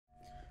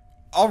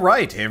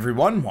Alright, hey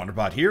everyone,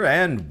 Wanderbot here,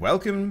 and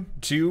welcome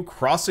to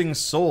Crossing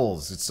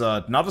Souls. It's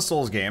not a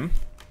Souls game.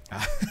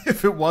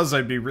 If it was,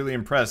 I'd be really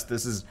impressed.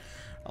 This is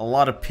a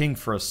lot of pink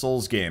for a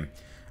Souls game.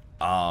 It's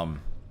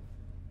about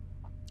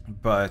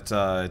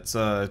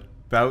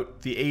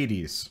the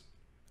 80s.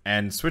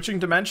 And switching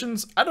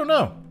dimensions? I don't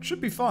know. Should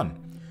be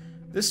fun.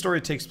 This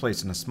story takes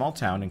place in a small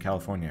town in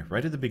California,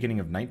 right at the beginning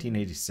of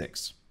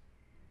 1986.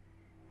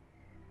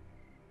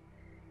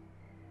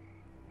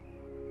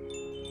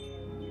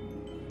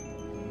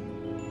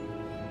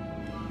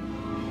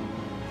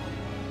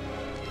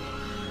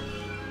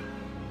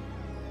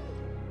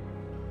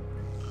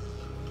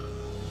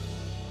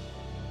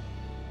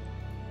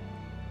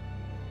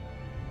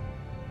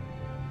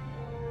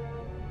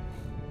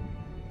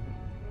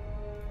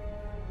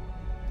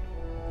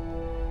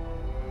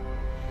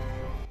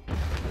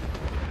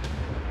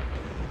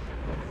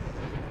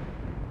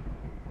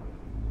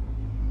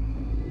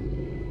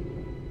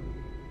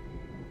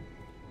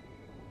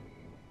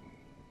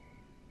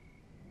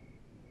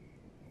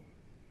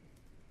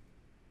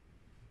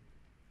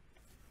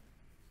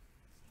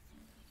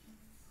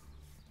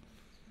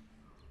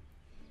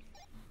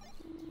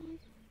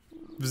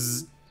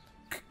 Bzz.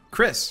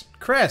 Chris!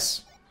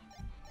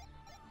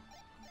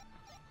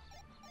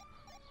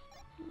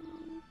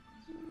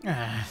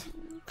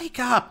 Wake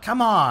up,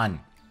 come on!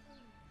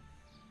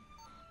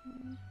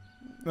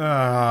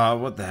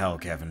 What the hell,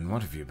 Kevin?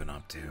 What have you been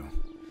up to?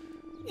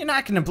 You're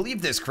not gonna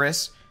believe this,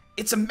 Chris.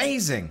 It's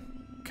amazing!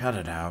 Cut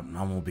it out.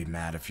 Mom will be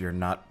mad if you're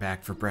not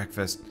back for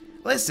breakfast.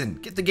 Listen,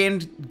 get the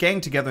gang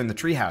together in the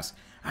treehouse.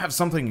 I have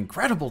something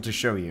incredible to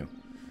show you.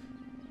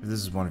 If this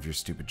is one of your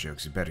stupid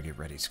jokes, you better get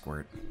ready,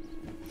 Squirt.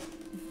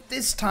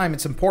 This time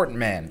it's important,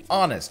 man.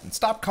 Honest. And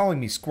stop calling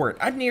me Squirt.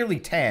 I'm nearly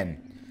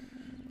 10.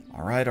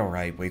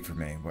 Alright. Wait for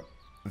me.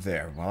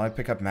 There, while I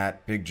pick up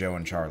Matt, Big Joe,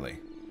 and Charlie.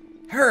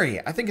 Hurry!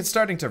 I think it's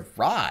starting to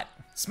rot.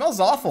 It smells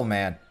awful,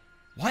 man.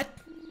 What?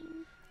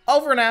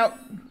 Over and out.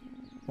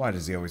 Why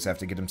does he always have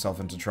to get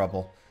himself into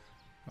trouble?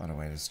 What a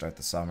way to start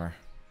the summer.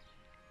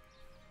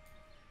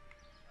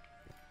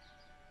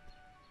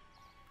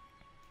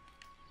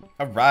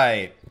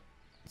 Alright.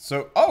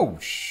 So,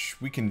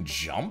 we can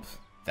jump?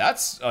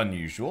 That's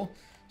unusual.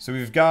 So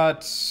we've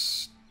got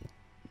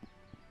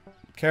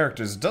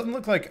characters. It doesn't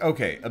look like...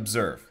 Okay,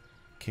 observe.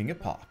 King of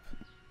Pop.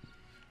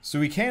 So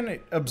we can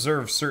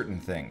observe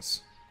certain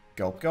things.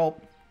 Gulp,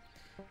 gulp.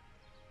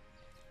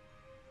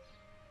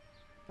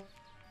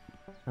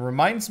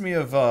 Reminds me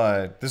of,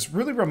 this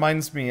really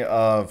reminds me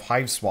of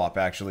Hive Swap,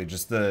 actually.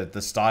 Just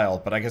the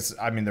style. But I guess,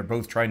 I mean, they're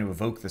both trying to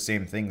evoke the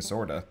same thing,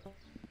 sorta.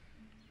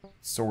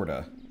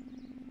 Sorta.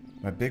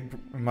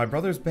 My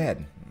brother's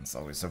bed. It's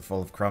always so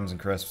full of crumbs and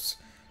crisps.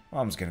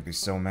 Mom's gonna be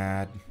so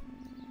mad.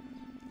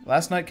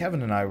 Last night,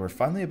 Kevin and I were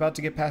finally about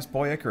to get past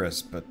Boy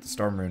Icarus, but the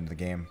storm ruined the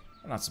game.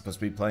 We're not supposed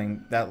to be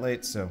playing that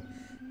late, so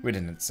we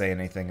didn't say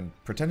anything and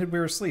pretended we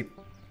were asleep.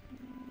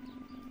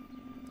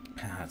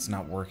 It's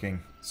not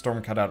working.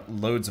 Storm cut out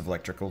loads of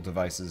electrical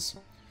devices.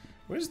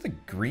 Where's the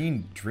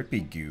green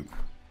drippy goop?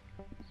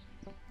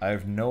 I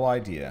have no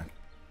idea.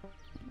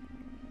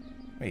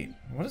 Wait,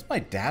 what is my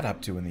dad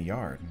up to in the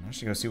yard? I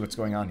should go see what's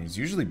going on. He's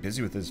usually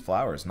busy with his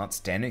flowers, not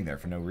standing there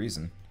for no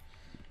reason.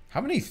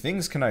 How many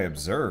things can I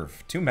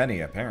observe? Too many,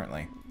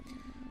 apparently.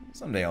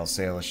 Someday I'll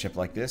sail a ship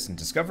like this and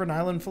discover an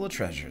island full of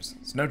treasures.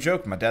 It's no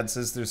joke, my dad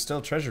says there's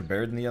still treasure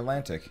buried in the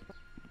Atlantic.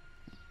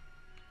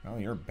 Well,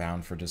 you're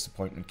bound for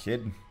disappointment,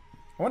 kid.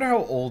 I wonder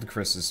how old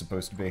Chris is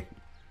supposed to be.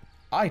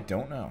 I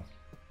don't know.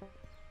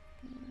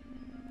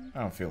 I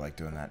don't feel like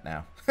doing that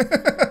now.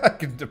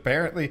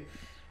 Apparently...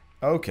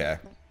 Okay.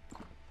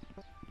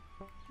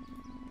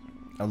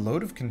 A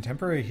load of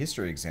contemporary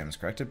history exams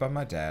corrected by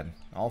my dad.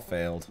 All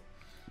failed.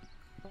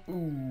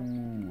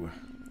 Ooh.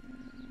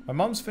 My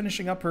mom's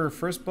finishing up her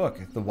first book,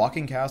 The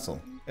Walking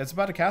Castle. It's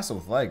about a castle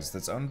with legs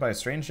that's owned by a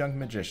strange young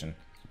magician.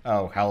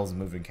 Oh, Howl's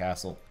Moving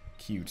Castle.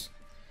 Cute.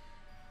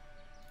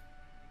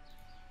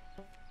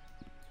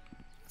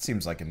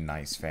 Seems like a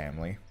nice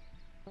family.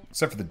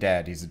 Except for the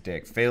dad, he's a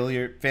dick.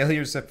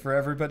 Failures for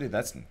everybody?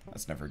 That's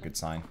never a good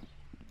sign.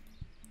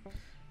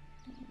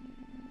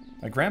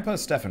 My grandpa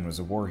Stefan was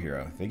a war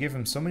hero. They gave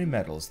him so many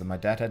medals that my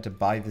dad had to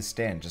buy this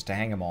stand just to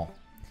hang them all.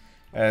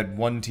 I had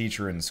one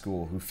teacher in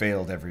school who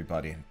failed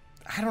everybody.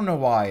 I don't know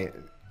why.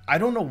 I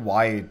don't know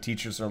why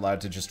teachers are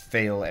allowed to just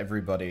fail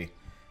everybody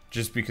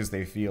just because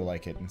they feel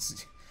like it.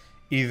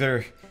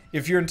 Either,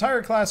 if your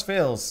entire class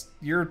fails,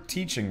 you're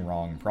teaching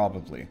wrong,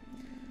 probably.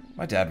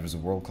 My dad was a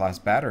world-class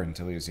batter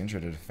until he was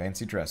injured at a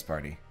fancy dress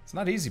party. It's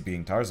not easy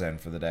being Tarzan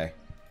for the day.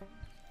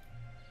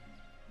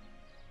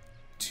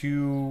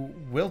 To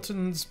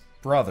Wilton's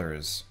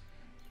brothers.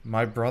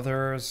 My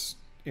brothers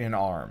in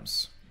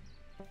arms.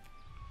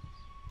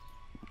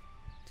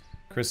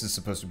 Chris is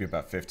supposed to be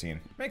about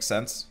 15. Makes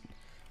sense.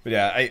 But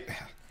yeah,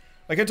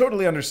 I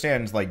totally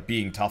understand, like,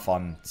 being tough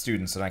on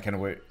students, and I kind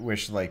of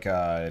wish, like,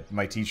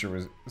 my teacher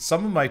was...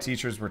 Some of my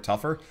teachers were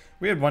tougher.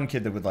 We had one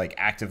kid that would, like,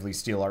 actively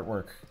steal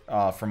artwork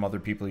from other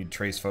people. He'd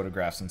trace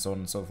photographs and so on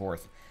and so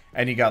forth.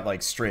 And he got,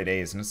 like, straight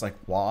A's, and it's like,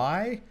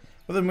 why?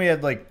 But then we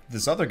had, like,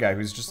 this other guy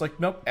who's just like,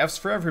 nope, F's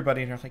for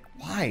everybody. And you're like,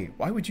 why?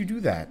 Why would you do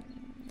that?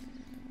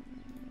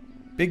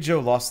 Big Joe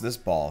lost this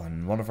ball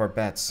in one of our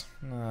bets.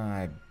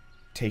 I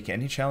take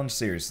any challenge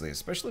seriously,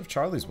 especially if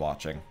Charlie's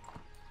watching.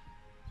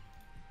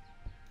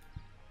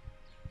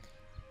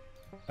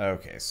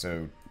 Okay,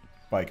 so,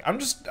 like, I'm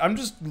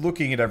just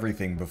looking at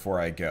everything before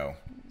I go,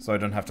 so I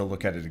don't have to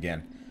look at it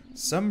again.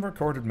 Some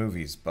recorded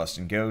movies,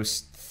 Bustin'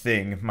 Ghost,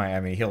 Thing,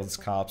 Miami Hills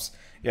Cops.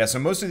 Yeah, so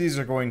most of these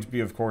are going to be,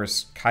 of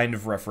course, kind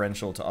of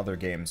referential to other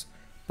games,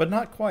 but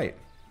not quite.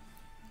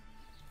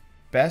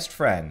 Best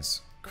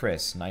Friends,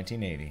 Chris,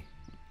 1980.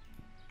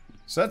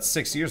 So that's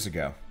 6 years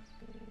ago.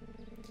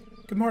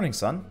 Good morning,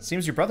 son.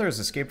 Seems your brother has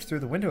escaped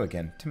through the window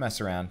again to mess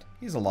around.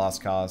 He's a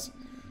lost cause.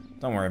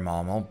 Don't worry,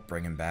 Mom. I'll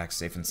bring him back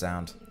safe and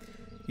sound.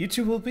 You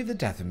two will be the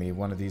death of me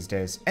one of these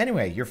days.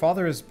 Anyway, your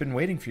father has been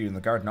waiting for you in the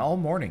garden all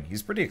morning.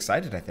 He's pretty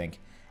excited, I think.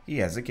 He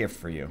has a gift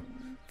for you.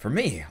 For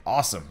me?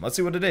 Awesome. Let's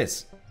see what it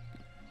is.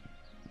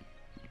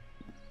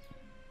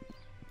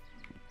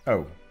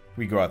 Oh,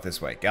 we go out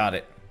this way. Got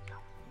it.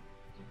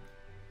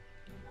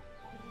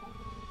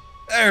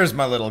 There's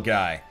my little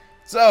guy.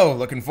 So,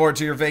 looking forward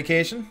to your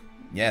vacation?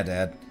 Yeah,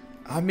 Dad.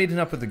 I'm meeting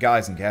up with the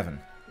guys and Kevin.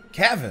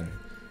 Kevin?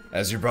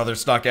 Has your brother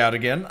snuck out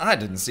again? I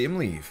didn't see him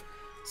leave.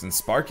 Since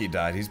Sparky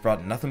died, he's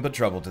brought nothing but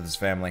trouble to this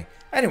family.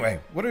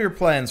 Anyway, what are your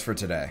plans for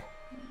today?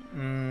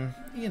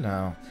 You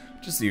know,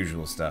 just the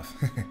usual stuff.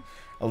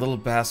 A little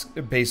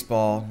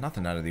baseball,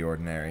 nothing out of the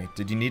ordinary.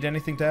 Did you need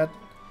anything, Dad?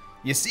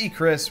 You see,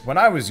 Chris, when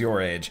I was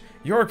your age,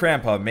 your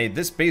grandpa made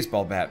this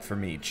baseball bat for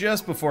me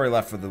just before he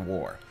left for the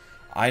war.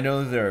 I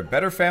know there are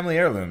better family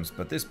heirlooms,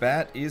 but this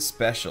bat is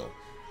special.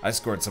 I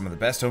scored some of the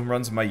best home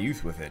runs of my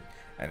youth with it,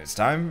 and it's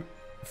time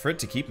for it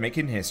to keep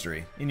making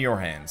history in your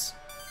hands.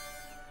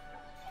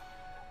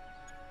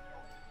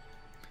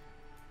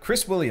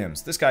 Chris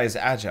Williams. This guy is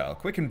agile,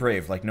 quick and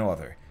brave like no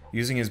other.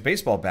 Using his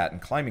baseball bat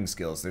and climbing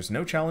skills, there's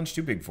no challenge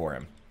too big for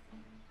him.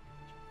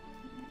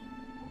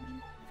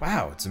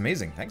 Wow, it's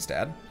amazing. Thanks,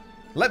 Dad.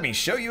 Let me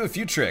show you a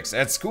few tricks.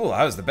 At school,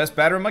 I was the best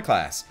batter in my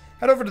class.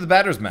 Head over to the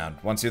batter's mound.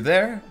 Once you're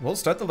there, we'll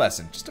start the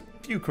lesson. Just a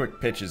few quick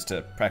pitches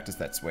to practice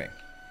that swing.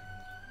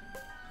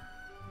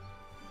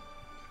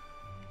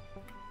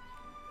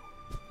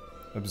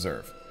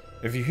 Observe.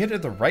 If you hit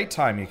at the right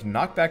time, you can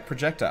knock back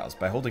projectiles.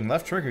 By holding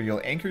left trigger,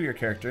 you'll anchor your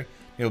character.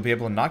 You'll be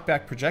able to knock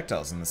back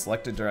projectiles in the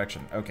selected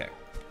direction. Okay.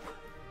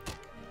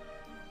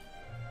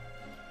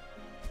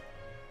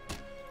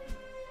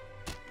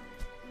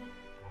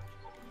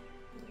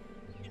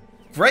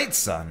 Great,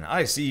 son.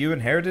 I see you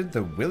inherited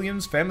the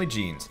Williams family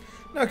genes.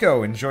 Now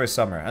go, enjoy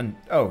summer. And,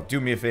 oh, do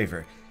me a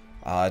favor.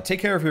 Take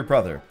care of your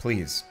brother,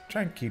 please.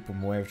 Try and keep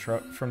him away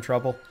from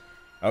trouble.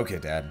 Okay,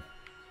 Dad.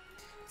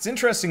 It's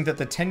interesting that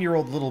the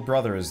 10-year-old little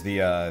brother is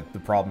the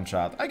problem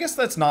child. I guess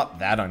that's not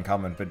that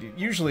uncommon, but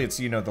usually it's,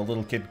 you know, the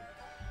little kid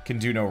can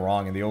do no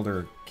wrong, and the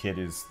older kid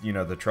is, you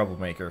know, the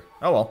troublemaker.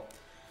 Oh well.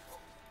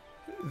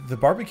 The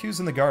barbecues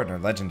in the garden are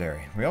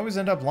legendary. We always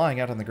end up lying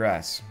out on the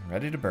grass,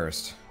 ready to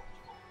burst.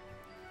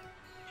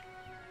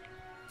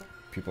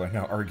 People are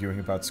now arguing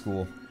about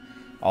school.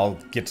 I'll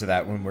get to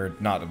that when we're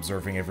not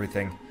observing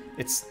everything.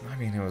 I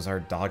mean, it was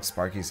our dog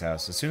Sparky's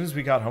house. As soon as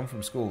we got home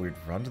from school, we'd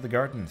run to the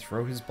garden and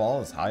throw his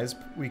ball as high as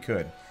we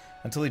could,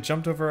 until he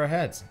jumped over our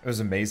heads. It was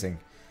amazing.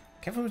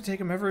 Kevin would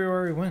take him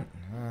everywhere he went.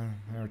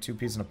 There were two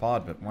peas in a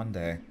pod, but one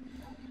day,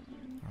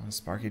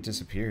 Sparky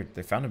disappeared.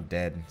 They found him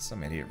dead.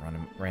 Some idiot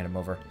ran him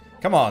over.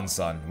 Come on,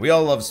 son. We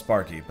all love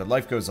Sparky, but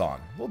life goes on.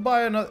 We'll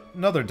buy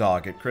another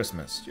dog at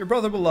Christmas. Your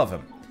brother will love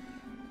him.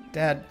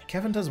 Dad,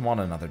 Kevin doesn't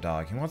want another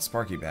dog. He wants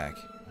Sparky back.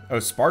 Oh,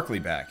 Sparkly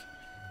back.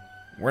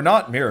 We're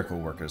not miracle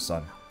workers,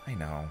 son. I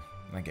know.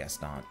 I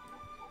guess not.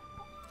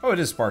 Oh, it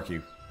is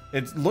Sparky.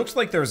 It looks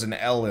like there's an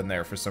L in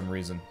there for some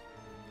reason.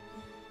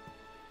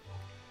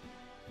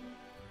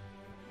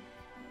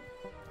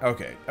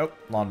 Okay. Oh,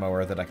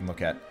 lawnmower that I can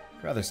look at.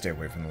 I'd rather stay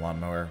away from the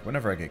lawnmower.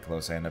 Whenever I get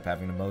close, I end up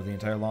having to mow the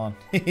entire lawn.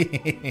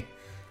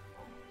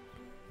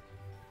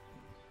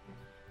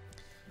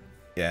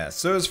 Yeah,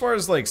 so as far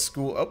as, like,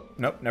 school... Oh,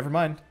 nope, never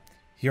mind.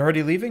 You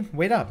already leaving?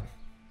 Wait up.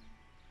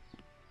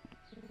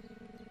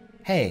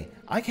 Hey,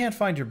 I can't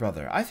find your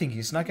brother. I think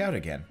he snuck out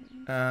again.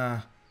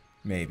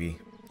 Maybe.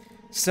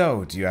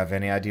 So, do you have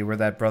any idea where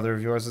that brother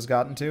of yours has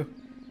gotten to?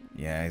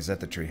 Yeah, he's at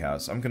the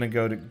treehouse. I'm gonna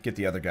go to get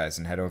the other guys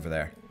and head over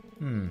there.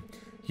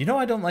 You know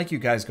I don't like you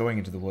guys going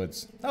into the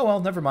woods. Oh well,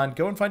 never mind.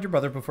 Go and find your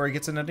brother before he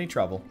gets in any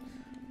trouble.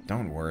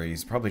 Don't worry,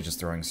 he's probably just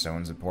throwing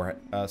stones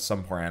at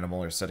some poor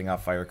animal or setting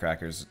off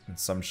firecrackers and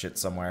some shit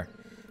somewhere.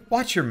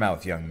 Watch your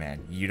mouth, young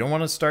man. You don't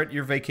want to start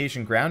your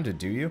vacation grounded,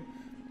 do you?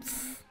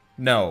 Pfft,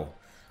 no.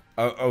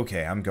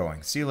 Okay, I'm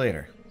going. See you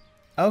later.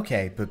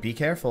 Okay, but be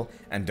careful,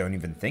 and don't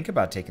even think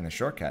about taking the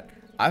shortcut.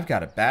 I've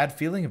got a bad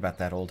feeling about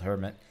that old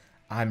hermit.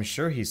 I'm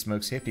sure he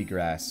smokes hippie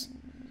grass.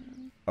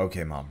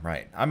 Okay, Mom,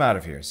 right. I'm out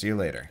of here. See you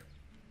later.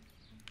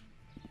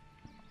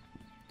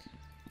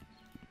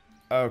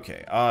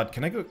 Okay,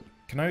 can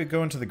I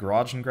go into the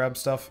garage and grab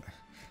stuff?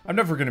 I'm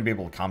never going to be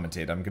able to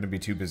commentate. I'm going to be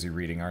too busy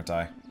reading, aren't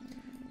I?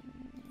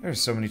 There's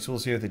so many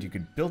tools here that you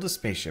could build a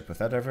spaceship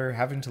without ever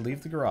having to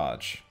leave the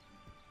garage.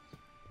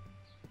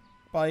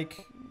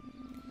 Bike.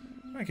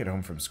 When I get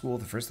home from school,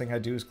 the first thing I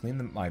do is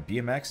clean my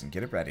BMX and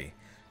get it ready.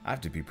 I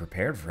have to be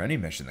prepared for any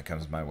mission that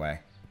comes my way.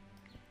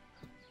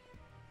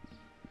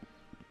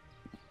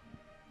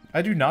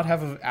 I do not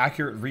have an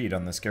accurate read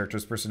on this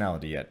character's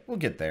personality yet. We'll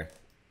get there.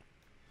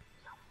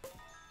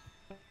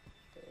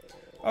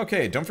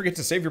 Okay, don't forget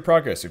to save your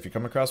progress. If you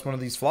come across one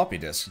of these floppy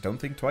disks, don't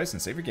think twice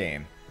and save your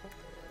game.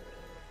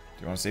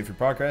 Do you want to save your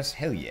progress?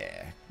 Hell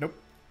yeah. Nope.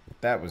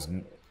 That was...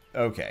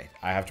 Okay,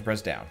 I have to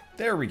press down.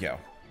 There we go.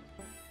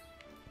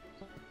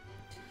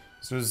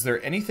 So is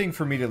there anything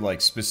for me to,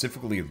 like,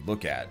 specifically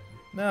look at?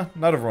 Nah,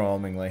 not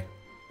overwhelmingly.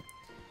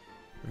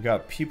 We've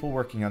got people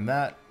working on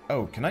that.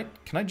 Oh, can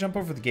I jump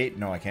over the gate?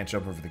 No, I can't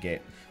jump over the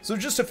gate. So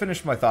just to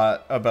finish my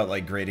thought about,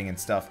 like, grading and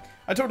stuff,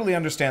 I totally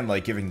understand,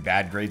 like, giving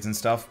bad grades and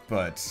stuff,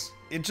 but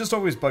it just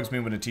always bugs me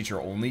when a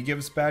teacher only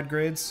gives bad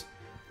grades.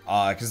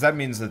 Because that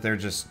means that they're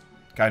just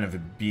kind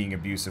of being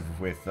abusive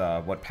with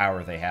what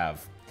power they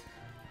have.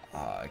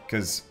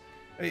 Because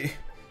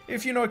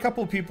if, you know, a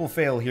couple of people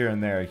fail here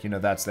and there, you know,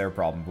 that's their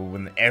problem. But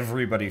when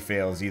everybody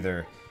fails,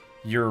 either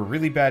you're a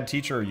really bad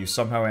teacher or you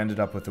somehow ended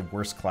up with the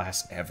worst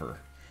class ever.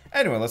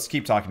 Anyway, let's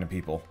keep talking to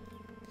people.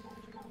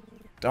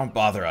 Don't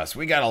bother us.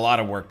 We got a lot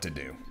of work to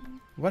do.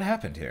 What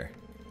happened here?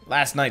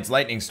 Last night's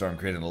lightning storm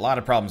created a lot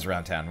of problems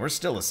around town. We're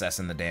still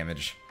assessing the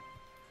damage.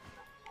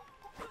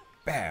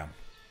 Bam.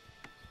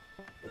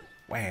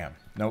 Wham.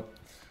 Nope.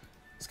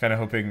 I was kind of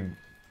hoping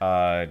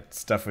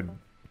stuff would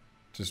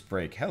just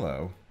break.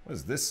 Hello. What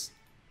is this?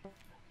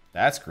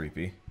 That's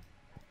creepy.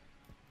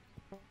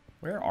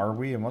 Where are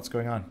we and what's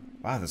going on?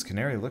 Wow, this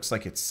canary looks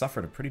like it's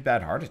suffered a pretty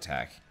bad heart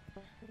attack.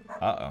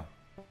 Uh-oh.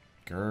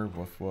 Grr,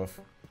 woof,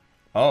 woof.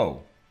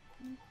 Oh.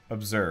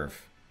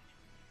 Observe.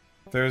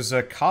 There's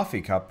a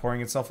coffee cup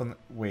pouring itself in the...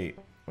 Wait,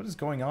 what is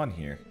going on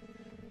here?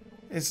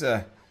 It's,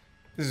 this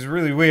is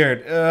really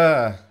weird.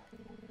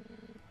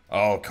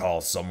 I'll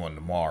call someone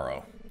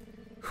tomorrow.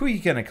 Who are you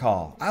gonna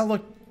call? I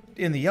looked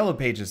in the yellow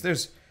pages.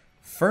 There's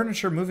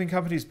furniture moving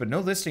companies, but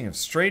no listing of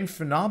strange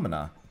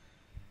phenomena.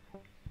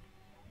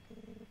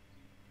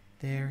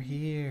 They're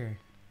here.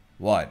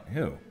 What?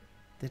 Who?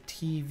 The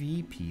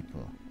TV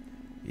people.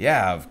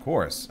 Yeah, of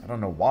course. I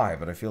don't know why,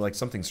 but I feel like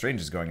something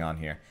strange is going on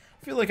here.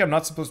 I feel like I'm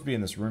not supposed to be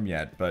in this room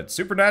yet, but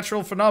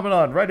supernatural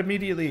phenomenon, right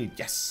immediately.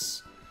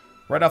 Yes!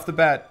 Right off the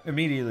bat,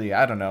 immediately.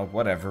 I don't know,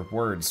 whatever.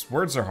 Words.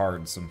 Words are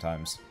hard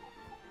sometimes.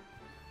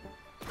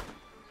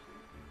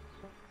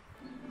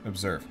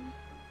 Observe.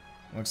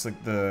 Looks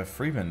like the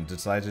Freemen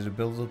decided to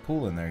build a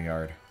pool in their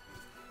yard.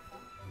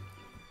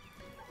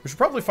 We should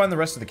probably find the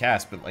rest of the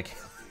cast, but like,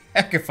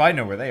 heck if I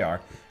know where they are.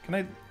 Can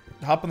I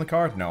hop in the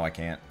car? No, I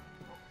can't.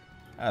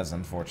 That's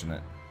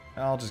unfortunate.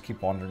 I'll just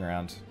keep wandering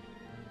around.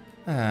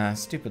 Ah,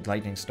 stupid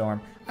lightning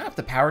storm. I hope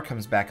the power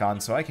comes back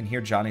on so I can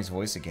hear Johnny's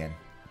voice again.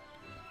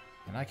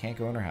 And I can't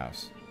go in her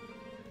house.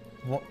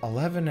 Well,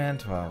 11 and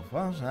 12.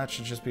 Well, that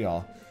should just be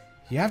all.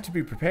 You have to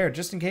be prepared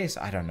just in case.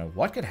 I don't know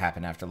what could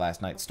happen after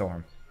last night's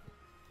storm.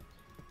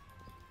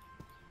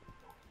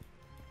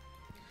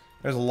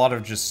 There's a lot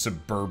of just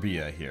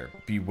suburbia here.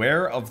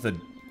 Beware of the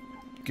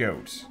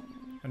goat.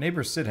 My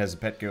neighbor Sid has a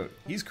pet goat.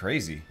 He's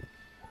crazy.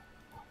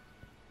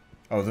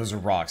 Oh, those are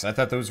rocks. I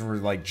thought those were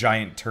like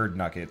giant turd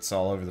nuggets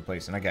all over the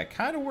place, and I got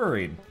kind of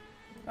worried.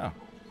 Oh.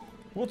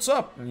 What's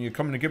up? Are you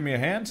coming to give me a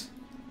hand?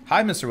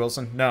 Hi, Mr.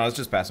 Wilson. No, I was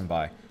just passing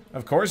by.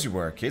 Of course you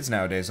were. Kids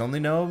nowadays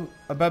only know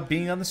about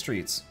being on the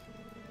streets.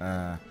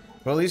 Well,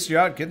 at least you're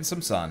out getting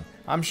some sun.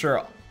 I'm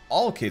sure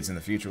all kids in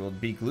the future will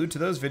be glued to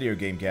those video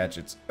game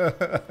gadgets.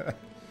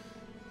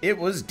 It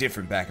was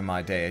different back in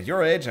my day. At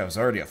your age, I was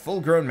already a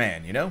full-grown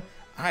man, you know?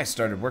 I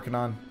started working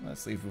on...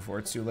 Let's leave before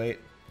it's too late.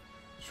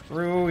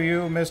 Screw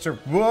you, Mr.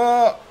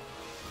 Whoa!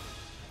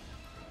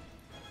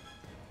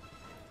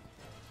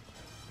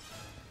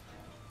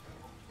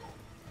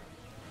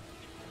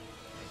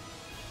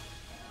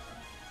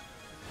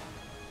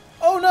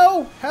 Oh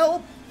no!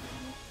 Help!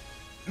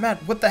 Matt,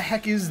 what the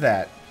heck is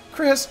that?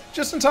 Chris,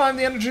 just in time,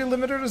 the energy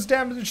limiter is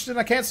damaged and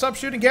I can't stop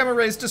shooting gamma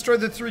rays. Destroy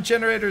the 3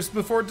 generators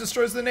before it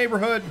destroys the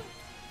neighborhood.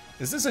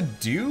 Is this a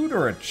dude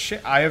or a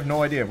chick? I have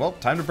no idea. Well,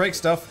 time to break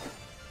stuff.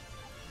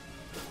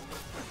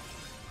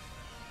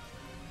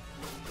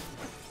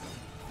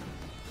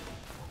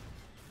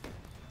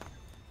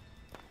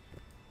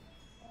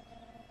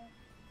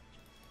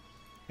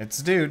 It's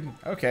a dude.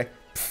 Okay.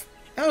 Pfft,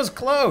 that was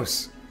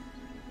close.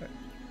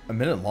 A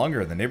minute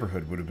longer and the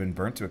neighborhood would have been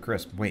burnt to a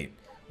crisp. Wait,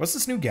 what's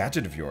this new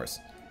gadget of yours?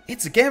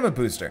 It's a gamma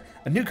booster,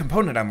 a new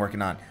component I'm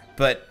working on.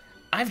 But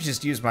I've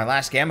just used my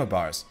last gamma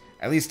bars.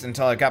 At least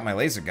until I got my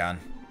laser gun.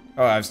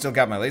 Oh, I've still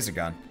got my laser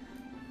gun.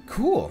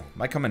 Cool.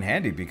 Might come in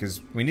handy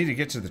because we need to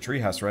get to the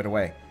treehouse right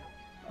away.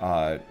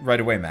 Right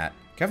away, Matt.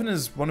 Kevin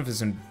is one of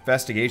his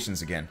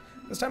investigations again.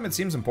 This time it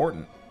seems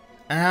important.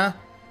 Uh-huh.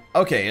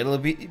 Okay, it'll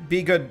be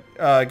good,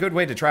 good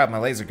way to try out my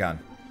laser gun.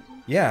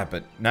 Yeah,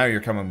 but now you're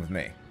coming with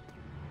me.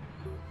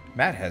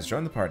 Matt has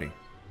joined the party.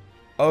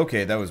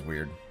 Okay, that was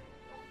weird.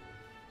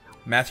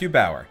 Matthew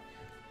Bauer.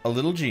 A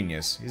little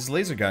genius. His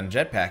laser gun,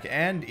 jetpack,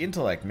 and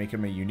intellect make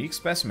him a unique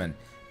specimen,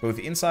 both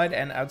inside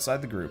and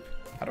outside the group.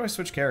 How do I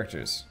switch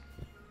characters?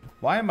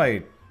 Why am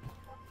I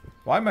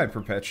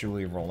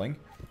perpetually rolling?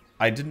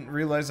 I didn't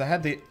realize I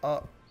had the,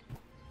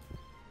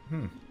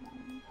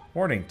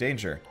 Warning,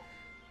 danger.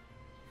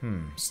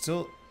 It's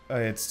still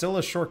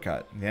a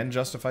shortcut. The end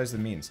justifies the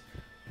means.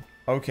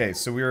 Okay,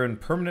 so we are in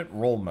permanent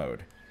roll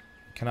mode.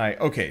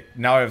 Okay,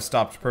 now I have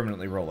stopped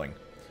permanently rolling.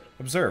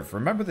 Observe.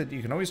 Remember that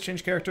you can always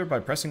change character by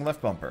pressing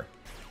left bumper.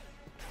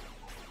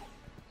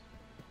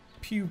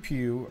 Pew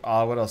pew.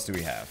 What else do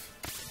we have?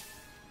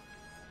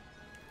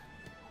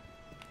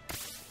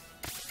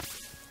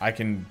 I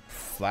can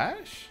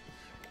flash?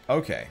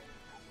 Okay.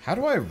 How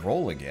do I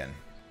roll again?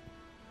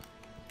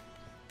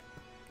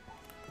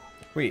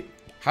 Wait,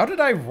 how did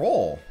I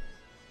roll?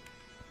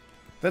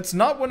 That's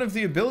not one of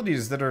the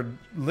abilities that are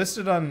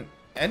listed on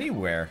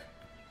anywhere.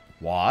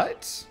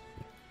 What?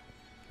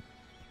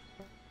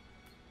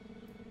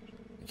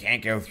 You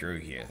can't go through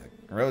here.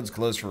 The road's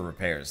closed for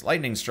repairs.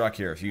 Lightning struck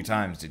here a few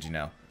times, did you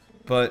know?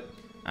 But,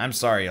 I'm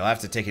sorry, you'll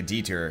have to take a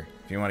detour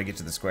if you want to get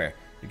to the square.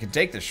 You can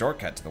take the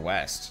shortcut to the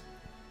west.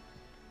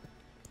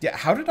 Yeah,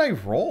 how did I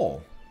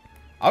roll?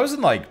 I was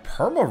in, like,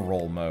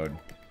 perma-roll mode.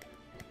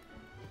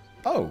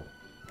 Oh.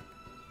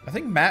 I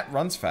think Matt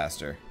runs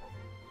faster.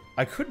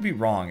 I could be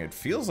wrong. It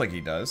feels like he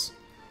does.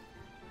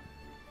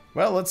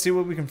 Well, let's see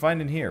what we can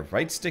find in here.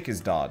 Right stick is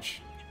dodge.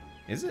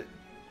 Is it?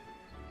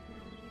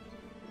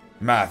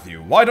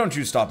 Matthew, why don't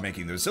you stop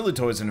making those silly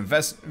toys and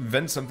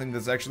invent something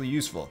that's actually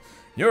useful?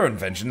 Your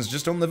inventions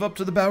just don't live up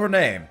to the Bauer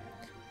name.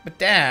 But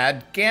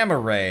Dad, gamma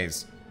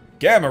rays.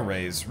 Gamma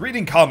rays?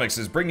 Reading comics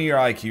is bringing your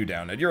IQ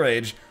down. At your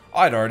age,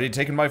 I'd already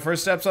taken my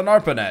first steps on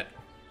ARPANET.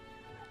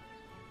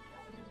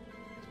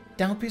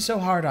 Don't be so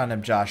hard on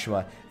him,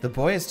 Joshua. The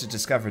boy is to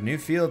discover new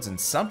fields, and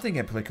something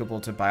applicable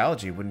to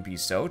biology wouldn't be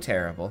so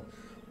terrible.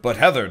 But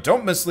Heather,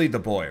 don't mislead the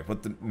boy.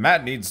 What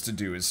Matt needs to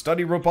do is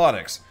study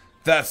robotics.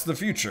 That's the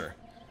future.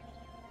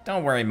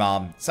 Don't worry,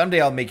 Mom.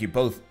 Someday I'll make you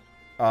both...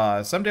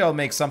 someday I'll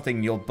make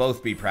something you'll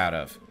both be proud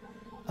of.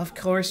 Of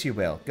course you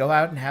will. Go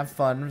out and have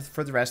fun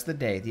for the rest of the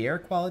day. The air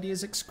quality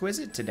is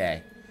exquisite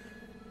today.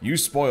 You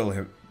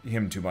spoil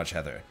him too much,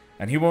 Heather,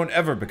 and he won't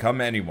ever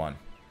become anyone.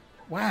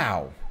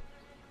 Wow.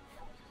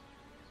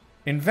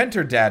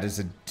 Inventor Dad is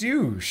a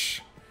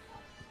douche.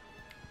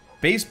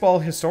 Baseball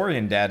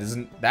historian Dad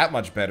isn't that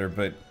much better,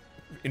 but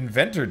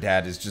Inventor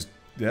Dad is just...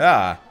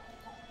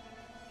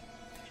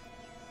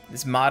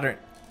 This modern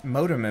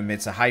modem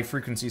emits a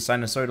high-frequency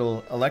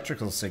sinusoidal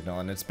electrical signal,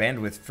 and its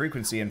bandwidth,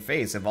 frequency, and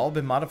phase have all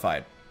been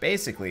modified.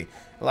 Basically, it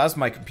allows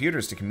my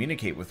computers to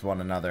communicate with one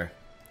another.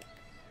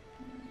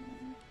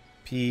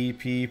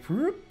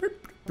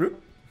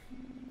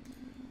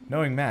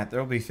 Knowing Matt, there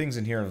will be things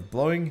in here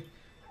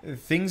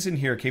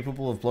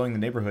capable of blowing the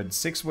neighborhood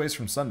 6 ways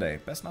from Sunday.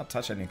 Best not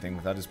touch anything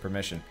without his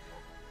permission.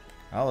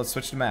 Well, let's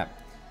switch to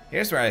map.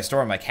 Here's where I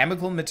store my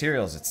chemical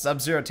materials at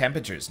sub-zero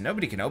temperatures.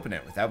 Nobody can open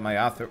it without my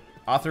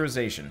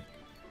authorization.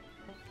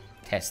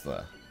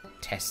 Tesla.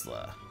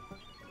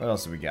 What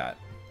else do we got?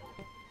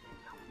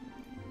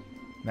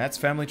 Matt's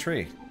family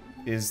tree.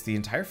 Is the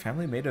entire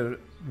family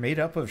made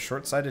up of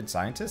short-sighted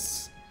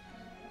scientists?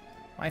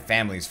 My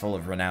family's full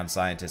of renowned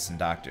scientists and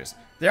doctors.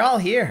 They're all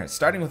here,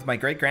 starting with my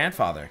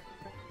great-grandfather.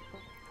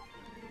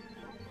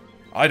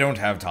 I don't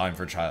have time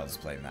for child's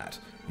play, Matt.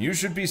 You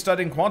should be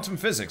studying quantum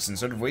physics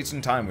instead of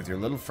wasting time with your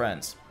little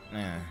friends.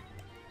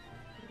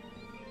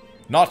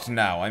 Not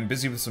now. I'm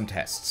busy with some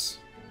tests.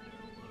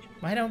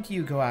 Why don't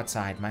you go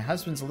outside? My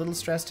husband's a little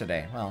stressed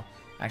today. Well,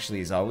 actually,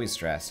 he's always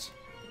stressed.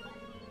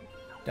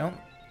 Don't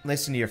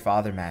listen to your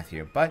father,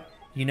 Matthew. But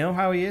you know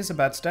how he is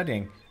about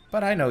studying.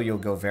 But I know you'll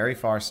go very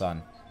far,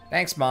 son.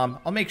 Thanks, Mom.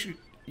 I'll make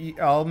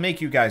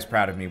you guys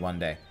proud of me one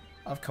day.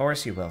 Of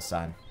course you will,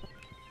 son.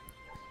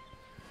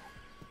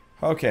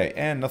 Okay,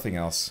 and nothing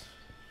else.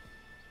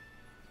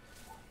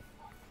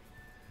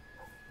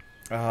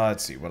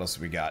 Let's see, what else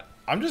do we got?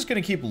 I'm just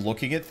gonna keep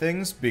looking at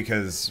things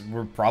because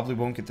we probably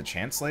won't get the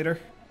chance later.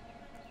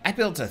 I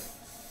built a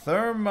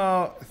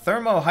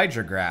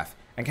thermohydrograph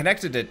and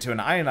connected it to an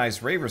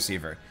ionized ray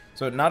receiver,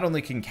 so it not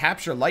only can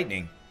capture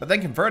lightning, but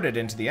then convert it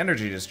into the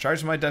energy to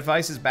charge my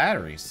device's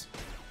batteries.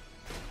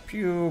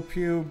 Pew,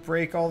 pew,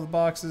 break all the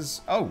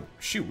boxes. Oh,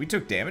 shoot, we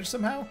took damage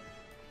somehow?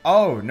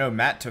 Oh, no,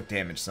 Matt took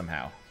damage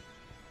somehow.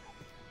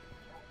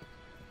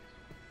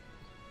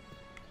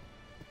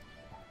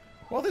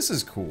 Well, this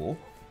is cool.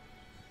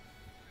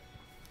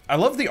 I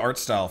love the art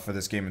style for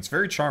this game. It's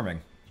very charming.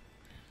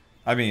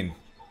 I mean,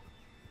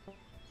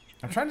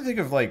 I'm trying to think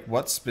of, like,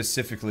 what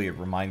specifically it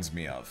reminds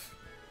me of.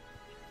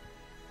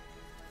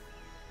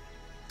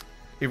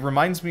 It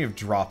reminds me of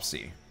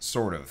Dropsy,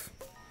 sort of.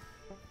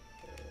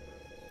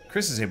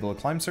 Chris is able to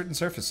climb certain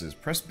surfaces.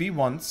 Press B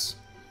once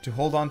to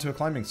hold on to a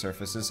climbing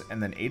surfaces,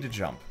 and then A to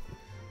jump.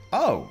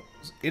 Oh,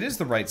 it is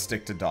the right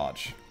stick to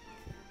dodge.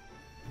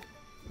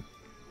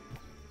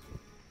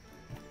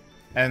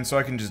 And so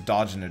I can just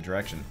dodge in a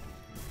direction.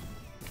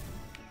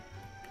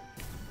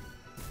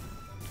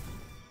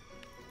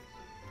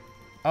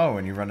 Oh,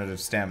 and you run out of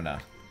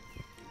stamina.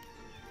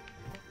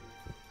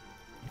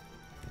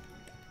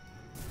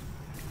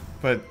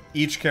 but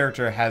each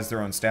character has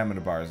their own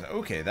stamina bars.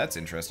 Okay, that's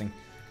interesting.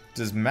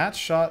 Does Matt's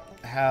shot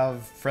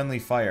have friendly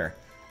fire?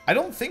 I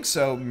don't think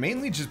so,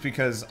 mainly just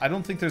because I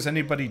don't think there's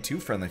anybody to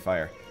friendly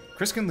fire.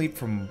 Chris can leap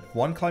from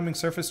one climbing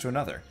surface to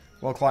another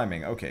while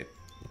climbing. Okay,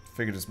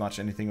 figured as much.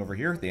 Anything over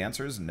here? The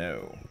answer is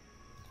no.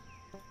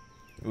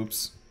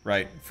 Oops,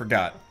 right,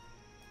 forgot.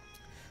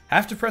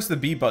 Have to press the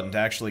B button to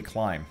actually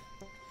climb.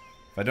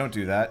 If I don't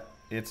do that,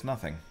 it's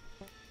nothing.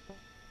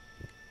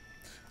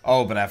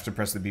 Oh, but I have to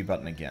press the B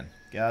button again.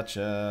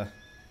 Gotcha.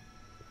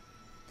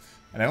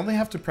 And I only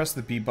have to press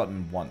the B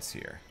button once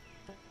here.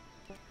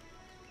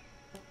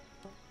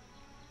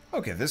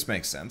 Okay, this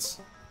makes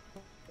sense.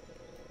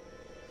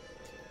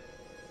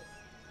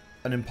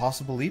 An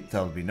impossible leap?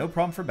 That'll be no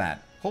problem for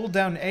Matt. Hold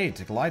down A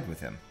to glide with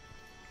him.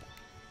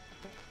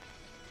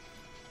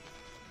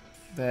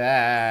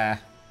 Ah.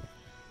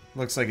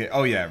 Looks like it...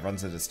 Oh yeah, it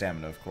runs out of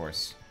stamina, of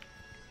course.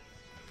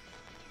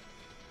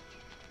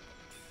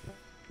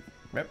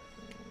 Yep.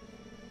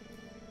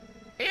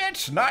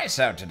 It's nice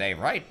out today,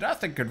 right?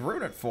 Nothing could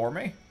ruin it for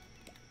me.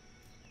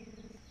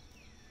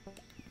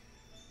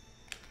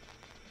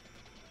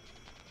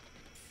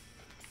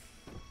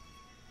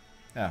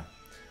 Yeah.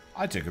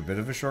 I took a bit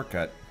of a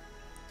shortcut.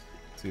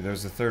 See,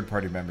 there's a third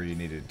party member you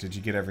needed. Did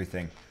you get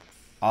everything?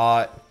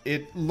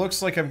 It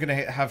looks like I'm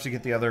gonna have to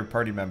get the other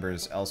party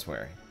members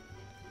elsewhere.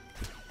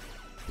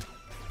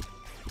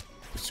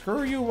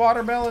 Screw you,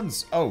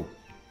 watermelons! Oh,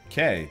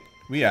 okay.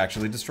 We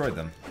actually destroyed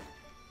them.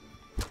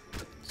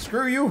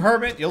 Screw you,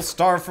 hermit! You'll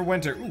starve for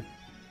winter. Ooh,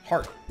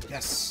 heart.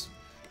 Yes.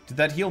 Did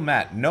that heal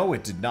Matt? No,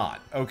 it did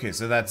not. Okay,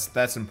 so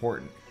that's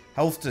important.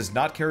 Health does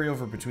not carry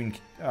over between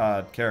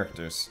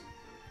characters.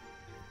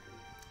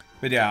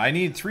 But yeah, I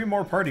need 3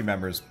 more party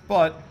members,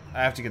 but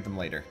I have to get them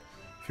later.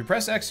 If you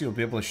press X, you'll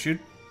be able to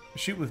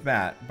shoot with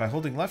Matt by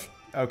holding left.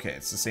 Okay,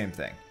 it's the same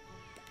thing.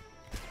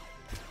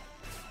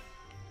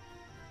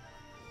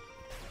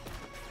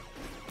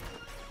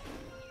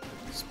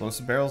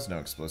 Explosive barrels? No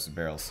explosive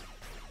barrels.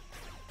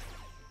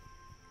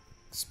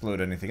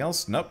 Explode anything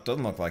else? Nope,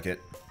 doesn't look like it.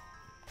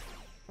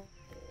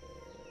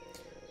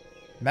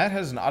 Matt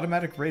has an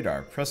automatic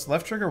radar. Press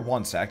left trigger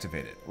once to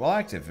activate it. While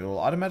active, it will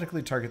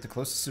automatically target the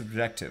closest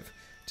objective.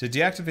 To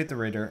deactivate the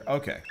radar,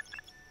 okay.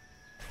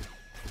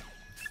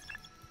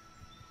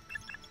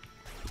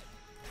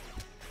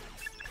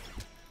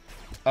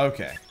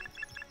 Okay.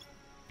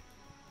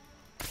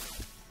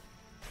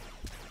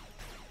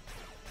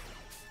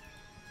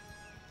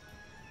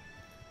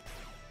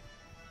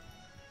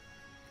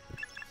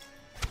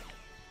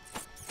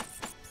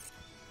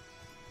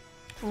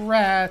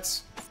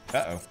 Rats.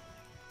 Uh-oh.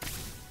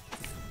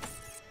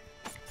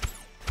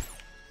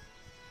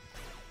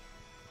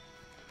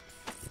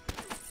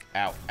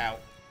 Ow, ow.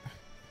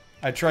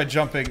 I tried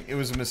jumping. It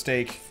was a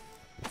mistake.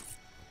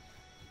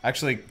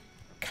 Actually,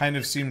 kind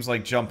of seems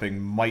like jumping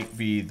might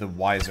be the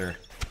wiser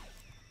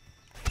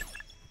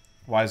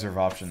of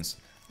options.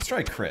 Let's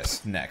try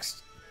Chris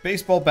next.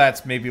 Baseball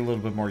bats may be a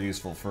little bit more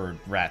useful for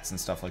rats and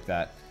stuff like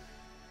that.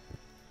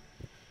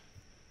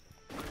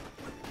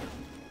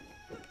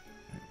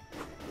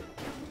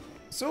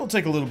 So it'll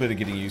take a little bit of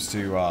getting used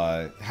to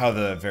how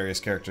the various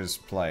characters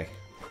play.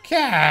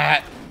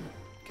 Cat!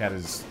 Cat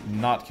is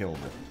not killable.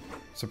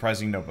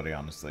 Surprising nobody,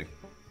 honestly.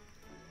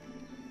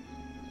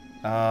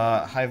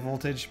 High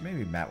voltage?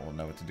 Maybe Matt will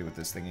know what to do with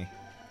this thingy.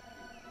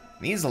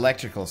 These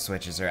electrical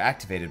switches are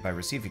activated by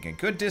receiving a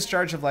good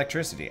discharge of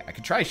electricity. I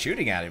could try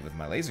shooting at it with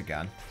my laser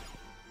gun.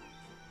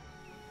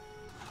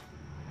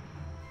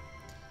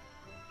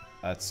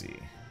 Let's see.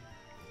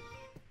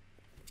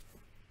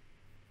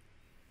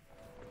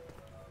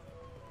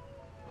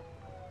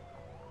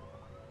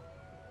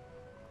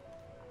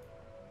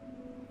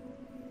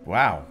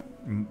 Wow.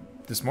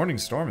 This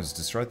morning's storm has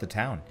destroyed the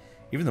town.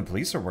 Even the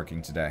police are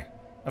working today.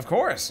 Of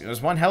course. It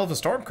was one hell of a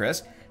storm,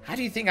 Chris. How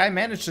do you think I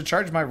managed to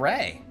charge my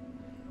ray?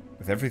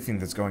 With everything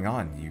that's going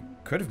on, you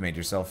could have made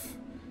yourself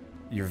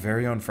your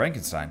very own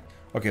Frankenstein.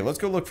 Okay, let's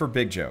go look for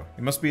Big Joe.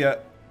 He must be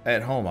at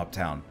home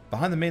uptown,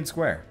 behind the main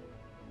square.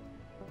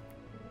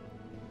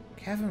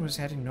 Kevin was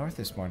heading north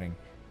this morning.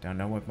 Don't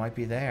know what might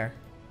be there.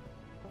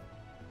 I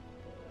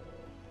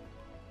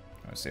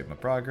want to save my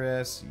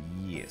progress.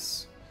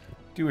 Yes.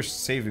 Do wish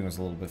saving was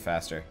a little bit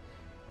faster.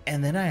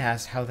 And then I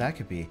asked how that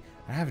could be.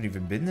 I haven't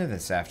even been there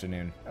this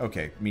afternoon.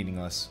 Okay,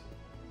 meaningless.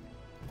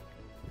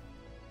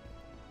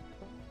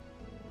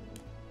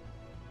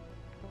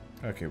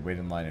 Okay, wait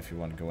in line if you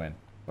want to go in.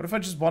 What if I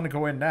just want to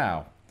go in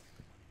now?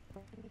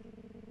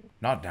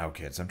 Not now,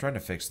 kids. I'm trying to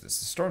fix this.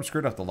 The storm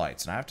screwed up the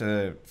lights, and I have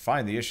to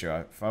find the issue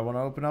if I want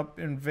to open up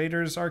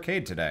Invader's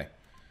Arcade today.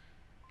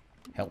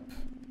 Help.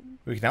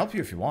 We can help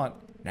you if you want.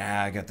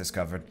 Nah, I got this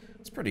covered.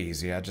 It's pretty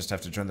easy. I just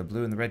have to join the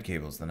blue and the red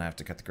cables. Then I have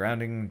to cut the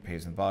grounding,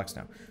 paste in the box.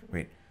 Now,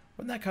 wait.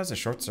 Wouldn't that cause a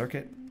short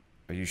circuit?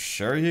 Are you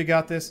sure you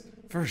got this?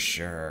 For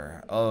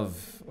sure.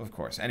 Of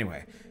course.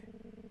 Anyway,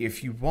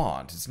 if you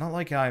want, it's not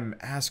like I'm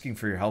asking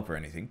for your help or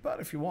anything, but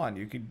if you want,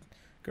 you could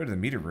go to the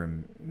meter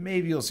room.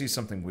 Maybe you'll see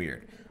something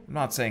weird. I'm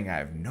not saying I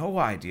have no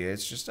idea.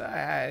 It's just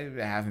I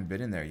haven't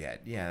been in there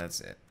yet. Yeah,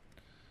 that's it.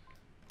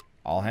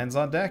 All hands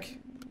on deck?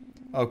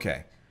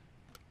 Okay.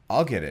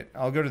 I'll get it.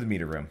 I'll go to the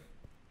meter room.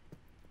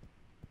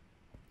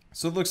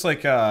 So it looks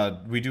like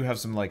we do have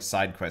some like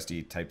side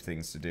questy type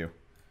things to do.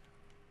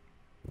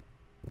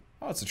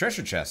 Oh, it's a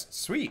treasure chest.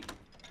 Sweet.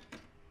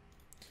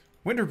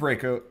 Window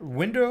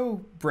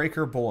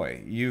breaker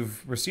boy.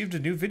 You've received a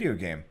new video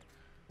game.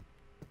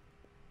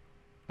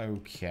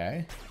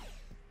 Okay.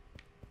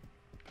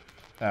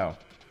 Oh.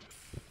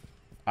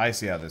 I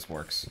see how this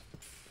works.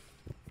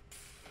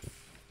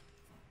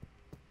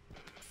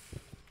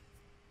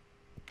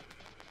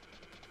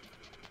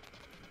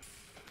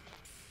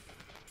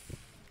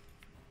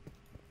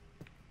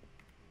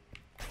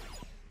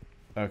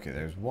 Okay,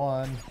 there's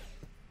 1,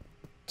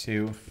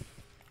 2. This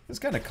is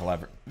kind of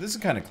clever. This is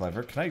kind of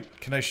clever.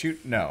 Can I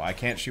shoot? No, I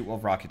can't shoot while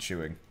rocket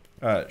shooting.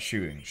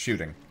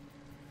 Shooting.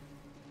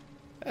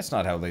 That's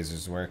not how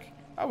lasers work.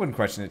 I wouldn't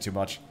question it too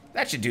much.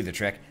 That should do the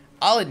trick.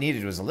 All it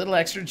needed was a little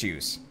extra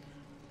juice.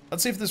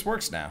 Let's see if this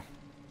works now.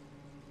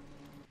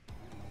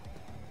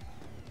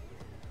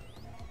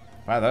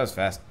 Wow, that was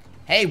fast.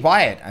 Hey,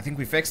 Wyatt, I think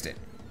we fixed it.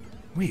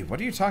 Wait, what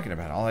are you talking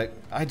about?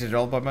 I did it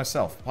all by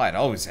myself. Wyatt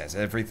always has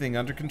everything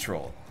under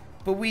control.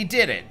 But we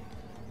did it!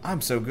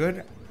 I'm so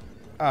good,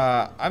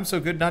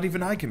 not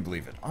even I can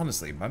believe it.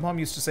 Honestly, my mom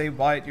used to say,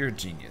 Wyatt, you're a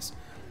genius.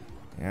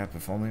 Yep,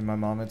 if only my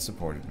mom had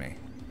supported me.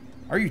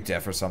 Are you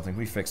deaf or something?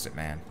 We fixed it,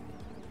 man.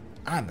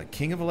 I'm the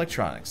king of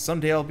electronics.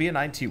 Someday I'll be an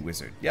IT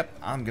wizard. Yep,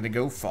 I'm gonna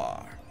go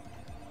far.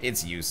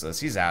 It's useless.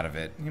 He's out of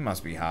it. He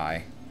must be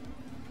high.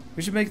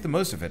 We should make the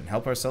most of it and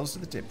help ourselves to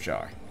the tip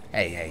jar.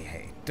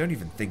 Hey. Don't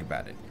even think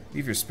about it.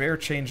 Leave your spare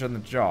change on the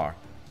jar,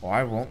 or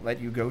I won't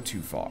let you go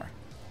too far.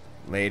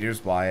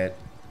 Laters, Wyatt.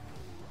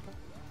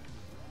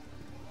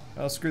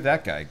 Oh, screw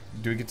that guy.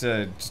 Do we get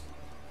to...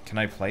 Can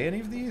I play any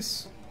of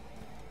these?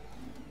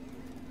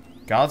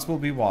 Gods will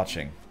be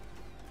watching.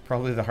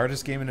 Probably the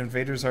hardest game in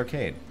Invaders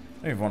Arcade.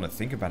 I don't even want to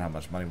think about how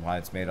much money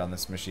Wyatt's made on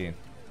this machine.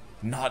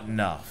 Not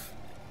enough.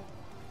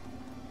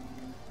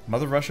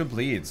 Mother Russia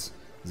Bleeds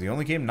is the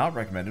only game not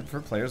recommended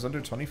for players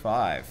under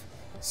 25.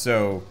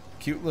 So,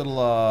 cute little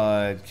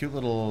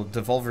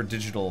Devolver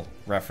Digital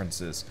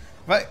references.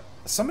 But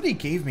somebody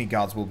gave me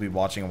Gods Will Be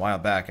Watching a while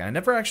back, and I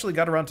never actually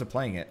got around to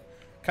playing it.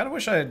 Kind of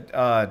wish I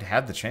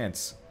had the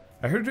chance.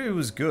 I heard it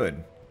was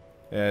good.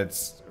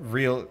 It's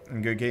real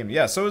and good game.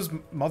 Yeah, so is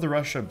Mother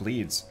Russia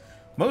Bleeds.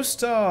 Most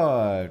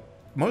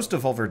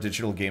Devolver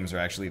Digital games are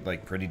actually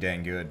like pretty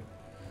dang good.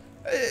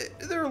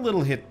 They're a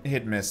little hit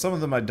and miss. Some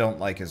of them I don't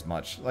like as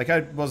much. Like,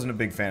 I wasn't a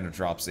big fan of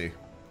Dropsy.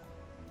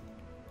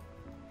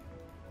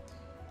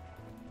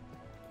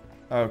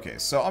 Okay,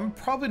 so I'm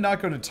probably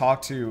not going to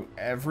talk to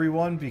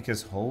everyone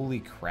because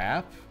holy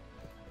crap.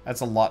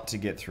 That's a lot to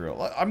get through.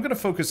 I'm going to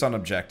focus on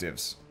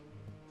objectives.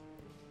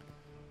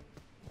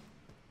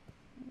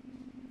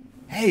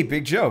 Hey,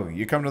 Big Joe,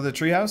 you come to the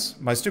treehouse?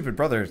 My stupid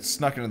brother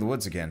snuck into the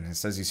woods again. He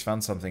says he's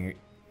found something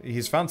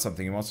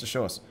he wants to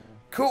show us.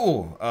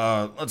 Cool.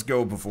 Let's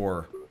go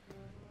before...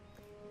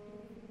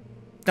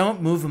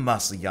 Don't move a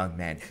muscle, young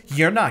man.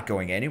 You're not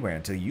going anywhere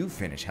until you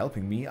finish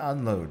helping me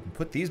unload and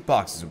put these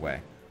boxes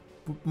away.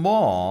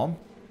 Mom?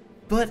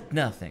 But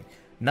nothing.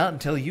 Not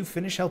until you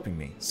finish helping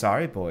me.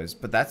 Sorry, boys,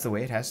 but that's the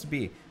way it has to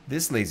be.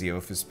 This lazy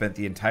oaf has spent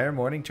the entire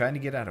morning trying to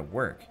get out of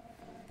work.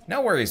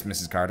 No worries,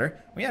 Mrs. Carter.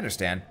 We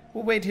understand.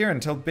 We'll wait here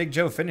until Big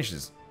Joe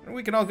finishes, and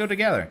we can all go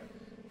together.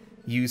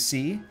 You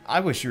see? I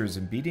wish you were as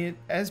obedient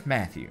as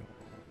Matthew.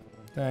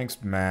 Thanks,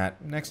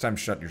 Matt. Next time,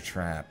 shut your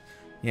trap.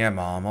 Yeah,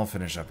 Mom, I'll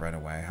finish up right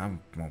away. I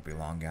won't be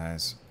long,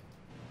 guys.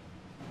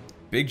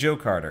 Big Joe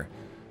Carter.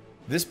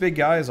 This big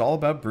guy is all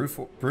about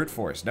brute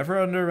force.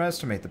 Never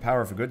underestimate the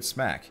power of a good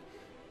smack.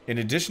 In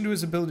addition to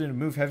his ability to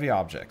move heavy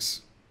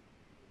objects.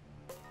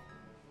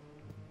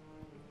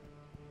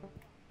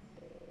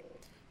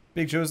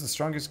 Big Joe's the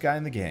strongest guy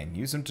in the gang.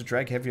 Use him to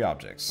drag heavy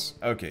objects.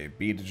 Okay,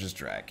 B to just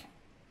drag.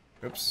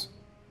 Oops.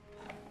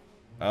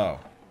 Oh,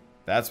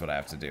 that's what I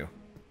have to do.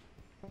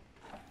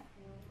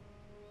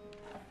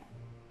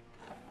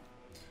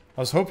 I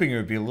was hoping it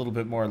would be a little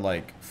bit more,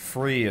 like,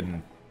 free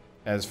and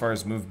as far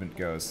as movement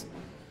goes.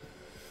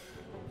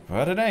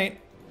 But it ain't.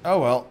 Oh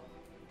well.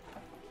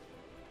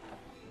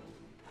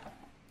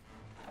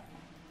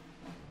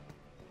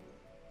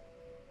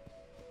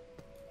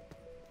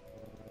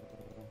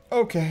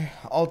 Okay,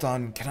 all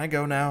done. Can I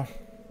go now?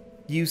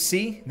 You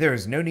see? There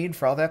is no need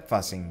for all that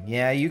fussing.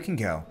 Yeah, you can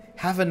go.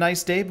 Have a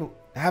nice day,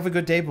 have a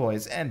good day,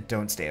 boys, and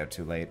don't stay out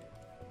too late.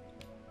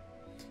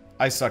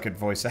 I suck at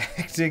voice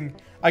acting.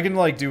 I can,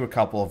 like, do a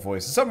couple of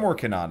voices. I'm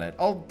working on it.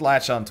 I'll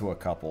latch onto a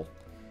couple.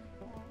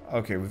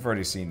 Okay, we've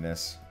already seen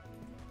this.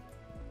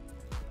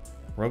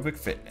 Aerobic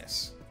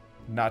fitness.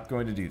 Not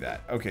going to do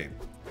that. Okay.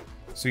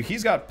 So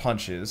he's got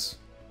punches.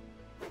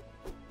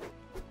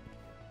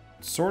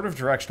 Sort of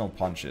directional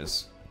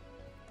punches.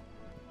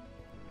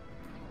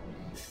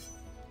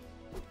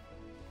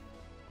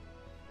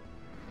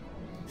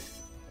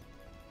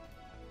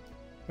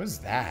 What is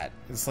that?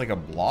 It's like a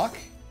block?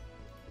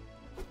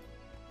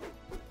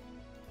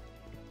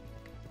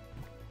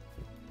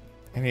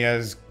 And he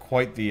has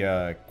quite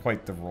the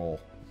roll.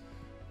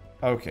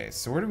 Okay,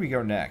 so where do we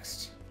go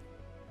next?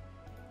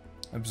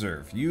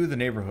 Observe. You, the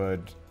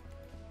neighborhood.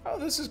 Oh,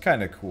 this is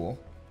kind of cool.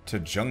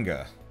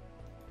 Tajunga.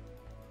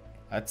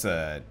 That's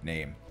a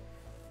name.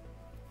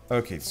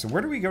 Okay, so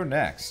where do we go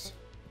next?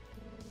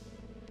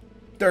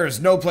 There is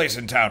no place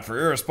in town for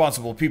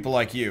irresponsible people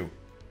like you.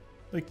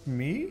 Like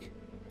me?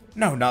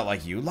 No, not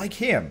like you. Like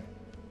him.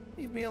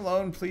 Leave me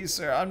alone, please,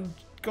 sir. I'm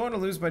going to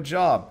lose my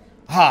job.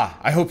 Ha!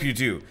 I hope you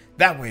do.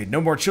 That way, no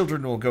more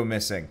children will go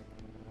missing.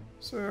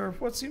 Sir,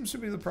 what seems to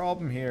be the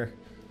problem here?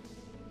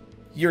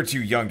 You're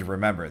too young to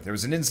remember. There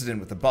was an incident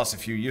with the bus a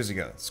few years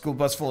ago. The school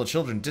bus full of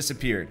children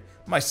disappeared.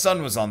 My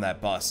son was on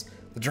that bus.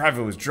 The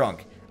driver was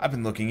drunk. I've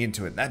been looking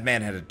into it. That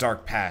man had a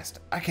dark past.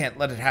 I can't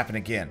let it happen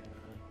again.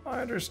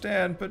 I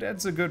understand, but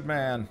Ed's a good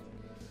man.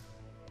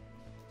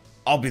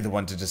 I'll be the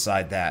one to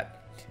decide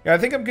that. Yeah, I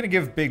think I'm gonna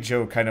give Big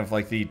Joe kind of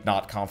like the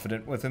not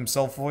confident with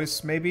himself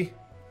voice, maybe?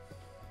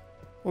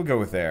 We'll go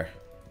with there.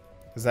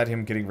 Is that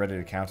him getting ready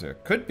to counter?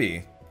 Could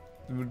be.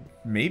 It would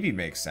maybe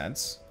make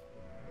sense.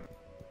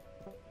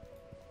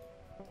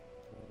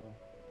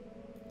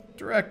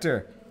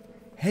 Director.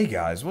 Hey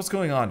guys, what's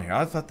going on here?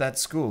 I thought that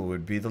school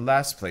would be the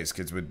last place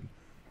kids would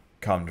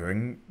come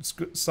during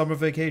summer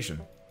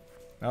vacation.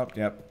 Oh,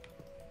 yep.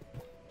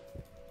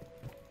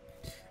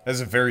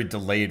 That's a very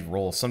delayed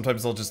roll.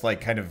 Sometimes they'll just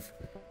like kind of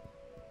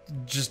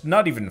just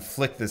not even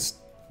flick this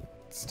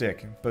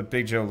stick, but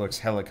Big Joe looks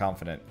hella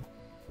confident.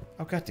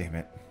 Oh, god damn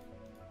it.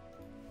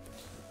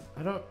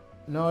 I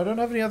don't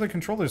have any other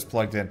controllers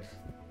plugged in.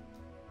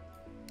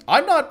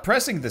 I'm not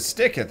pressing the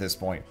stick at this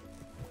point.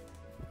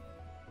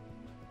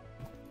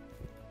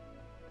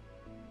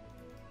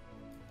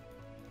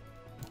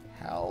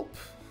 Help.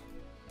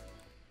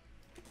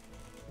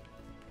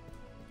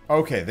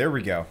 Okay, there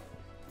we go.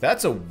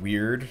 That's a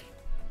weird...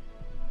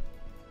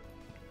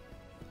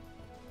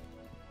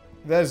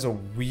 That is a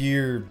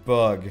weird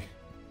bug.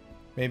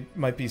 Maybe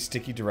might be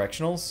sticky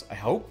directionals? I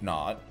hope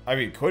not. I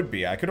mean, it could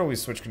be. I could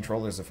always switch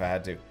controllers if I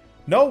had to.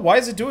 No, why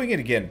is it doing it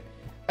again?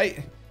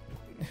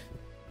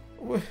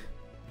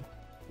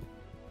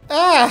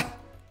 Ah!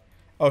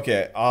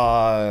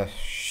 Okay,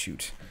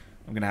 shoot.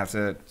 I'm gonna have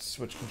to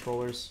switch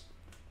controllers.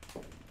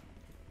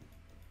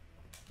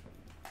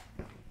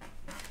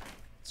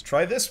 Let's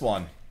try this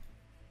one.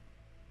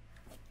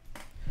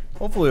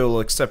 Hopefully it'll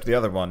accept the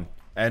other one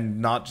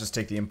and not just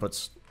take the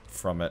inputs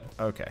from it.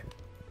 Okay.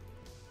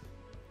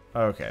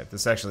 Okay,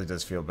 this actually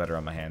does feel better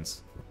on my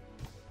hands.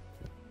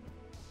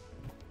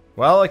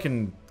 Well, I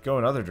can go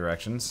in other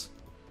directions.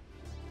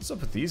 What's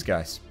up with these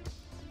guys?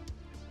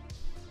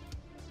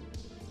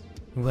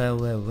 Well,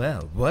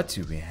 what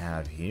do we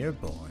have here,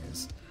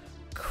 boys?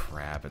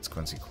 Crap, it's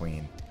Quincy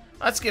Queen.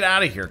 Let's get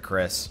out of here,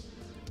 Chris.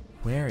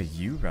 Where are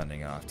you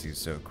running off to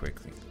so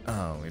quickly?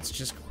 Oh, it's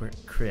just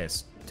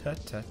Chris.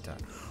 Tut.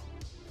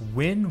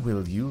 When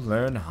will you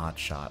learn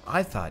Hotshot?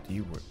 I thought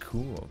you were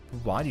cool.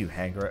 Why do you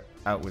hang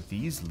out with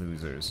these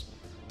losers?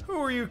 Who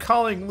are you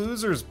calling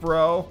losers,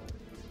 bro?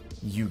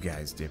 You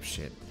guys,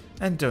 dipshit.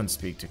 And don't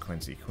speak to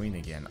Quincy Queen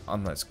again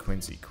unless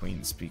Quincy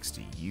Queen speaks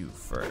to you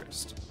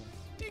first.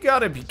 You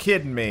gotta be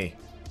kidding me.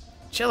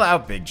 Chill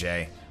out, Big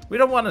J. We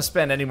don't want to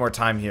spend any more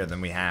time here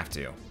than we have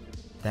to.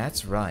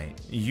 That's right.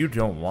 You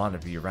don't want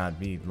to be around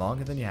me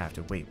longer than you have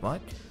to. Wait, what?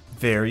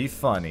 Very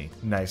funny.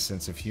 Nice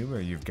sense of humor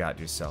you've got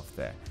yourself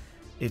there.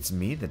 It's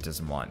me that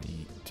doesn't want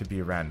to be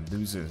around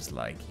losers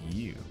like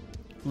you.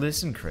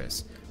 Listen,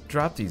 Chris,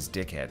 drop these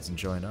dickheads and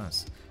join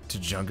us.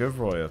 Tajunga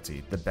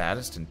Royalty, the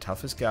baddest and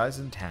toughest guys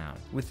in town,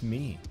 with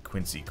me,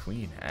 Quincy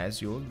Queen,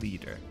 as your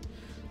leader.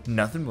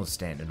 Nothing will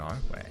stand in our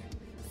way.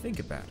 Think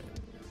about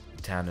it.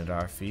 The town at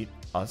our feet,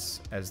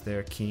 us as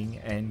their king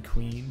and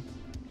queen.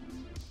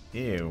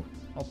 Ew,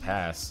 I'll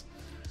pass.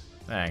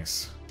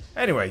 Thanks.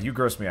 Anyway, you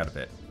gross me out a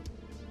bit.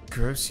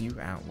 Gross you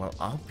out? Well,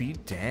 I'll be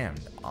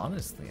damned.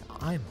 Honestly,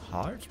 I'm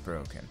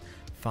heartbroken.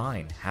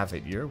 Fine, have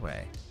it your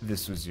way.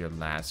 This was your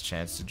last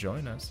chance to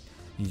join us.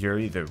 You're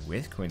either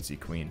with Quincy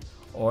Queen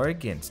or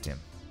against him.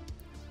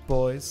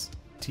 Boys,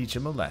 teach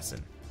him a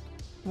lesson.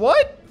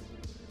 What?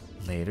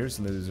 Laters,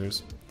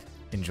 losers.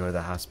 Enjoy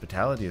the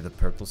hospitality of the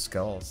Purple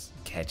Skulls.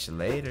 Catch you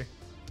later.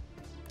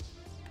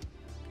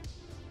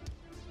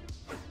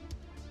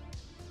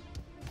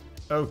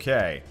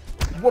 Okay.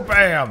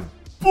 Wha-bam!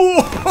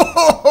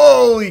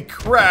 Holy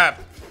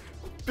crap!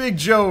 Big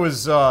Joe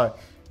is,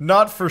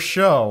 not for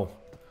show.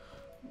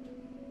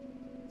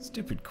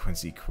 Stupid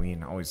Quincy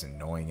Queen, always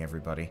annoying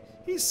everybody.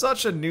 He's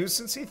such a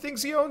nuisance, he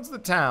thinks he owns the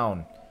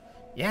town.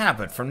 Yeah,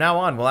 but from now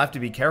on, we'll have to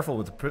be careful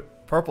with the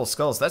Purple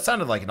Skulls. That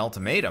sounded like an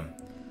ultimatum.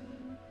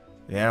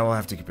 Yeah, we'll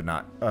have to keep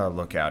a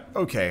lookout.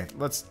 Okay,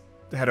 let's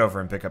head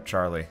over and pick up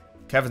Charlie.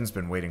 Kevin's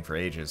been waiting for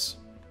ages.